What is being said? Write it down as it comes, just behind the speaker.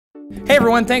Hey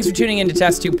everyone, thanks for tuning in to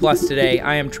Test Tube Plus today.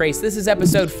 I am Trace. This is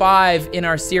episode 5 in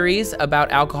our series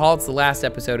about alcohol. It's the last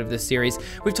episode of this series.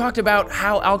 We've talked about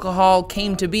how alcohol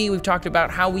came to be. We've talked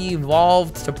about how we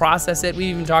evolved to process it. We've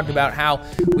even talked about how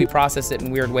we process it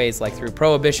in weird ways, like through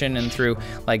prohibition and through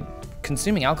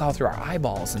consuming alcohol through our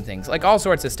eyeballs and things, like all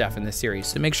sorts of stuff in this series.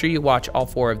 So make sure you watch all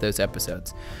 4 of those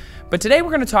episodes. But today we're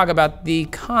going to talk about the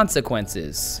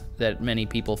consequences that many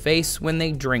people face when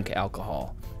they drink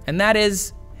alcohol, and that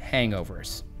is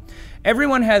hangovers.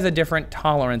 Everyone has a different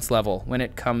tolerance level when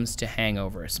it comes to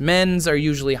hangovers. Men's are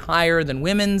usually higher than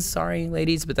women's. Sorry,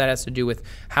 ladies, but that has to do with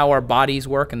how our bodies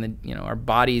work, and our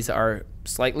bodies are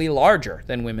slightly larger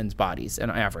than women's bodies on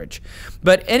average.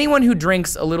 But anyone who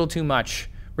drinks a little too much,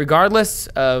 regardless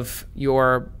of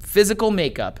your physical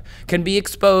makeup, can be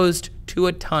exposed to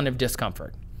a ton of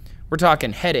discomfort. We're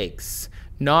talking headaches,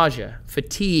 nausea,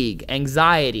 fatigue,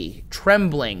 anxiety,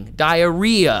 trembling,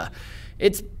 diarrhea.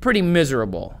 It's pretty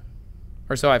miserable,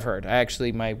 or so I've heard.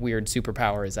 My weird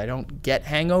superpower is I don't get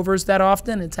hangovers that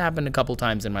often. It's happened a couple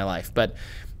times in my life, but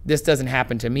this doesn't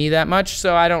happen to me that much,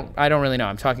 so I don't really know.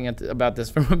 I'm talking about this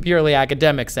from a purely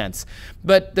academic sense.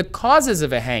 But the causes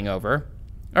of a hangover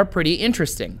are pretty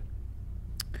interesting.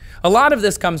 A lot of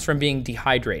this comes from being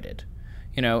dehydrated.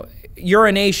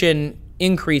 Urination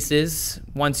increases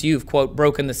once you've, quote,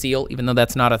 broken the seal, even though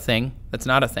that's not a thing. That's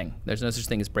not a thing. There's no such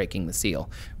thing as breaking the seal.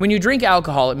 When you drink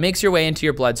alcohol, it makes your way into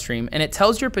your bloodstream, and it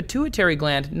tells your pituitary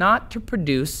gland not to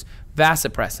produce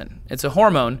vasopressin. It's a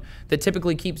hormone that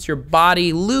typically keeps your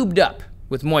body lubed up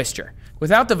with moisture.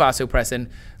 Without the vasopressin,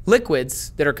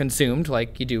 liquids that are consumed,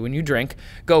 like you do when you drink,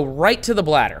 go right to the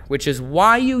bladder, which is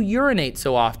why you urinate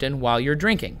so often while you're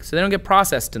drinking. So they don't get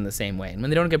processed in the same way. And when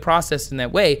they don't get processed in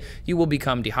that way, you will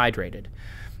become dehydrated.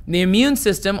 The immune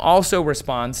system also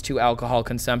responds to alcohol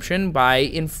consumption by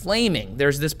inflaming.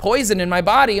 There's this poison in my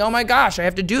body. Oh my gosh, I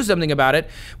have to do something about it,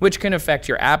 which can affect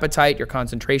your appetite, your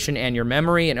concentration, and your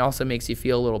memory, and also makes you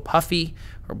feel a little puffy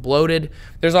or bloated.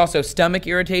 There's also stomach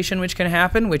irritation, which can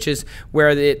happen, which is where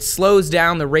it slows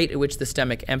down the rate at which the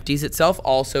stomach empties itself,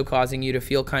 also causing you to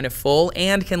feel kind of full,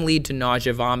 and can lead to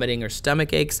nausea, vomiting, or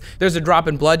stomach aches. There's a drop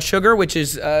in blood sugar, which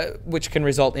can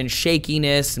result in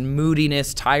shakiness,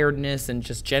 moodiness, tiredness, and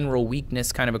just general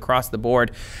weakness kind of across the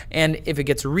board. And if it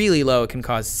gets really low, it can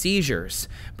cause seizures.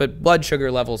 But blood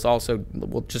sugar levels also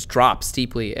will just drop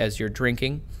steeply as you're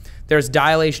drinking. There's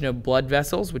dilation of blood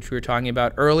vessels, which we were talking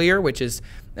about earlier, which is,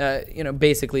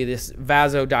 basically this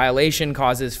vasodilation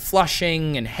causes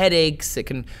flushing and headaches. It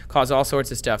can cause all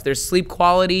sorts of stuff. There's sleep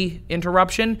quality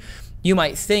interruption. You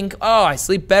might think, oh, I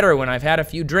sleep better when I've had a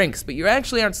few drinks, but you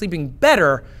actually aren't sleeping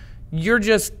better. You're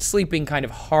just sleeping kind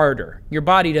of harder. Your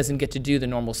body doesn't get to do the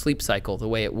normal sleep cycle the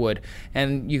way it would,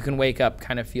 and you can wake up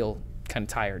feel kind of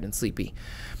tired and sleepy.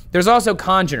 There's also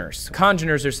congeners.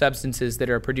 Congeners are substances that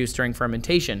are produced during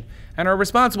fermentation and are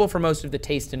responsible for most of the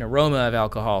taste and aroma of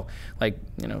alcohol, like,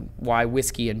 why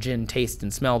whiskey and gin taste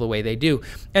and smell the way they do.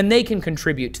 And they can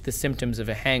contribute to the symptoms of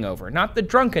a hangover. Not the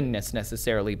drunkenness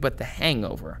necessarily, but the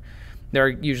hangover. They're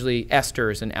usually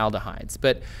esters and aldehydes.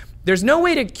 But there's no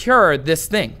way to cure this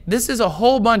thing. This is a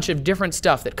whole bunch of different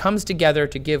stuff that comes together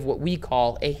to give what we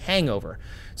call a hangover.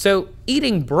 So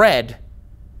eating bread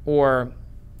or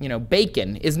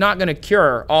bacon is not going to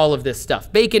cure all of this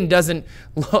stuff. Bacon doesn't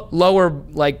lower,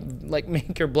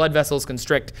 make your blood vessels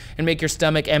constrict and make your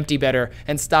stomach empty better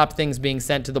and stop things being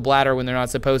sent to the bladder when they're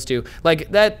not supposed to.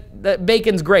 That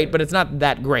bacon's great, but it's not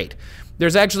that great.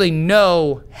 There's actually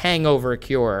no hangover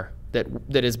cure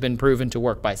that has been proven to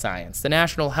work by science. The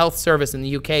National Health Service in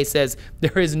the UK says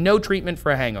there is no treatment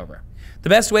for a hangover. The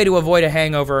best way to avoid a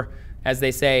hangover, as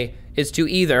they say, is to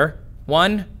either,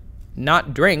 1,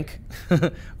 not drink,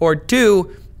 or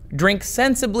 2, drink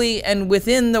sensibly and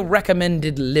within the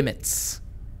recommended limits.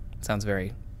 Sounds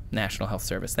very National Health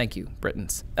Service. Thank you,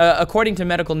 Britons. According to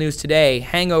Medical News Today,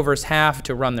 hangovers have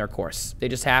to run their course. They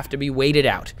just have to be waited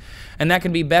out. And that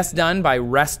can be best done by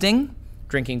resting,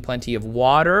 drinking plenty of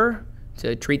water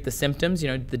to treat the symptoms,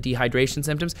 the dehydration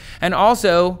symptoms, and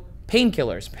also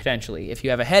painkillers, potentially. If you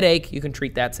have a headache, you can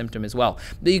treat that symptom as well.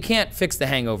 But you can't fix the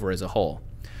hangover as a whole.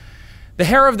 The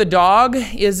hair of the dog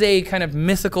is a kind of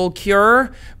mythical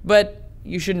cure, but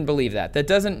you shouldn't believe that. That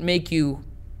doesn't make you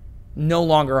no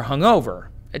longer hungover.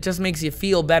 It just makes you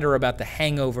feel better about the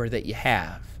hangover that you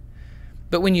have.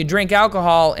 But when you drink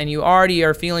alcohol and you already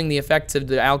are feeling the effects of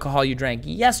the alcohol you drank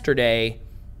yesterday,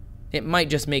 it might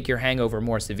just make your hangover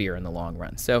more severe in the long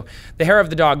run. So the hair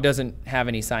of the dog doesn't have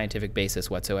any scientific basis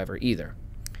whatsoever either.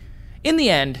 In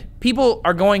the end, people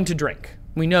are going to drink.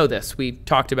 We know this. We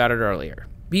talked about it earlier.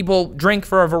 People drink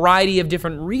for a variety of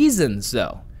different reasons,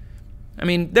 though. I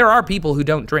mean, there are people who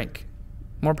don't drink.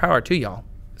 More power to y'all.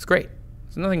 It's great.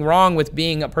 There's nothing wrong with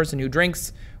being a person who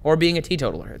drinks or being a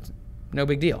teetotaler. It's no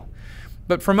big deal.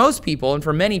 But for most people, and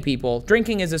for many people,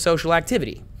 drinking is a social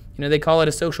activity. You know, they call it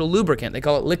a social lubricant. They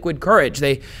call it liquid courage.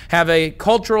 They have a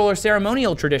cultural or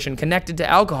ceremonial tradition connected to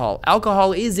alcohol.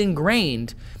 Alcohol is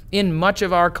ingrained in much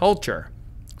of our culture.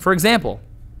 For example,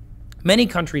 many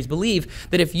countries believe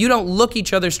that if you don't look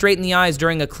each other straight in the eyes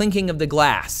during a clinking of the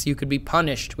glass, you could be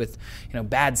punished with,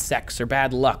 bad sex or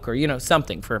bad luck or,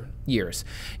 something for years.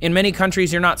 In many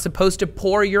countries, you're not supposed to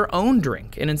pour your own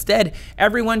drink, and instead,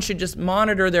 everyone should just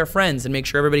monitor their friends and make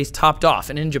sure everybody's topped off.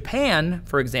 And in Japan,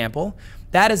 for example,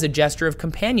 that is a gesture of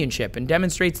companionship and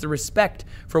demonstrates the respect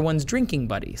for one's drinking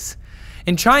buddies.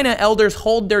 In China, elders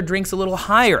hold their drinks a little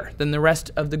higher than the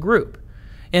rest of the group.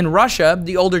 In Russia,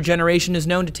 the older generation is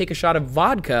known to take a shot of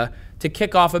vodka to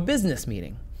kick off a business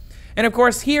meeting. And of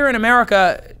course, here in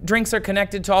America, drinks are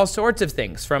connected to all sorts of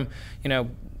things, from,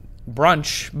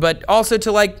 brunch, but also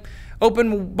to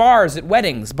open bars at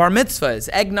weddings, bar mitzvahs,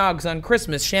 eggnogs on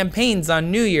Christmas, champagnes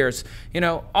on New Year's,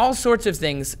 all sorts of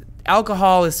things.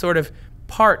 Alcohol is sort of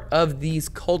part of these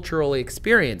cultural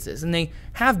experiences, and they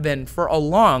have been for a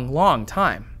long, long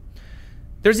time.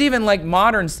 There's even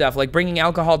modern stuff, like bringing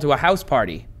alcohol to a house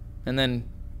party and then,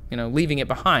 leaving it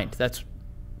behind. That's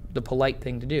the polite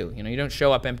thing to do. You don't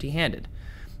show up empty-handed.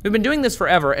 We've been doing this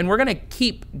forever, and we're going to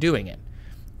keep doing it.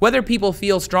 Whether people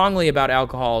feel strongly about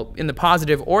alcohol in the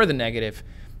positive or the negative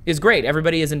is great.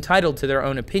 Everybody is entitled to their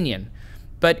own opinion.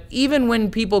 But even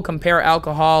when people compare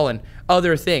alcohol and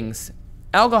other things,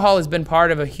 alcohol has been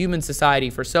part of a human society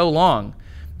for so long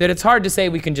that it's hard to say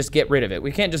we can just get rid of it.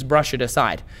 We can't just brush it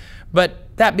aside.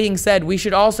 But that being said, we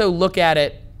should also look at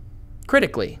it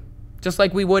critically, just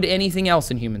like we would anything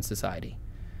else in human society.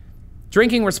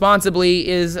 Drinking responsibly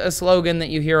is a slogan that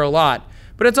you hear a lot,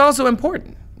 but it's also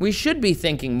important. We should be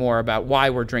thinking more about why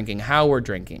we're drinking, how we're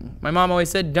drinking. My mom always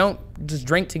said, don't just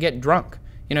drink to get drunk.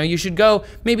 You should go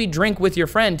maybe drink with your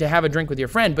friend to have a drink with your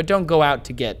friend, but don't go out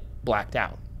to get blacked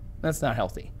out. That's not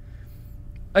healthy.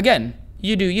 Again,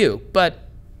 you do you, but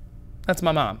that's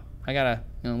my mom. I gotta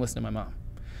listen to my mom.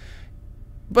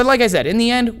 But like I said, in the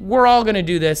end, we're all gonna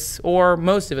do this, or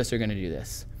most of us are gonna do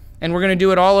this. And we're gonna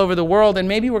do it all over the world, and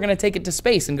maybe we're gonna take it to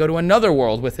space and go to another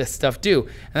world with this stuff too.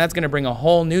 And that's gonna bring a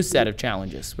whole new set of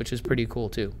challenges, which is pretty cool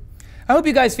too. I hope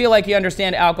you guys feel like you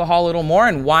understand alcohol a little more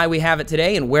and why we have it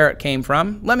today and where it came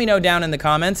from. Let me know down in the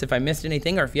comments if I missed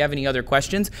anything or if you have any other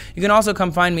questions. You can also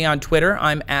come find me on Twitter.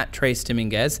 I'm at Trace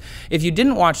Dominguez. If you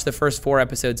didn't watch the first 4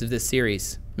 episodes of this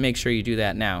series, make sure you do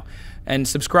that now. And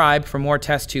subscribe for more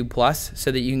Test Tube Plus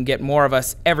so that you can get more of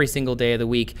us every single day of the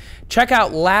week. Check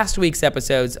out last week's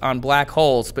episodes on black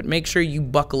holes, but make sure you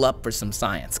buckle up for some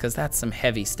science, because that's some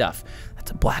heavy stuff.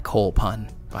 That's a black hole pun,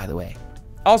 by the way.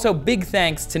 Also, big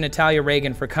thanks to Natalia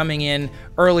Reagan for coming in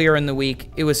earlier in the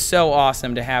week. It was so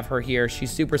awesome to have her here.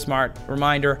 She's super smart.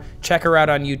 Reminder, check her out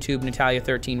on YouTube,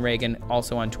 Natalia13Reagan,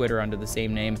 also on Twitter under the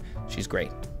same name. She's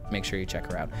great. Make sure you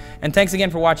check her out. And thanks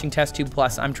again for watching Test Tube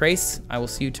Plus. I'm Trace. I will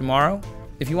see you tomorrow.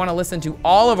 If you want to listen to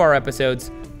all of our episodes,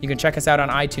 you can check us out on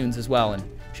iTunes as well and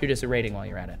shoot us a rating while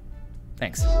you're at it.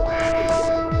 Thanks.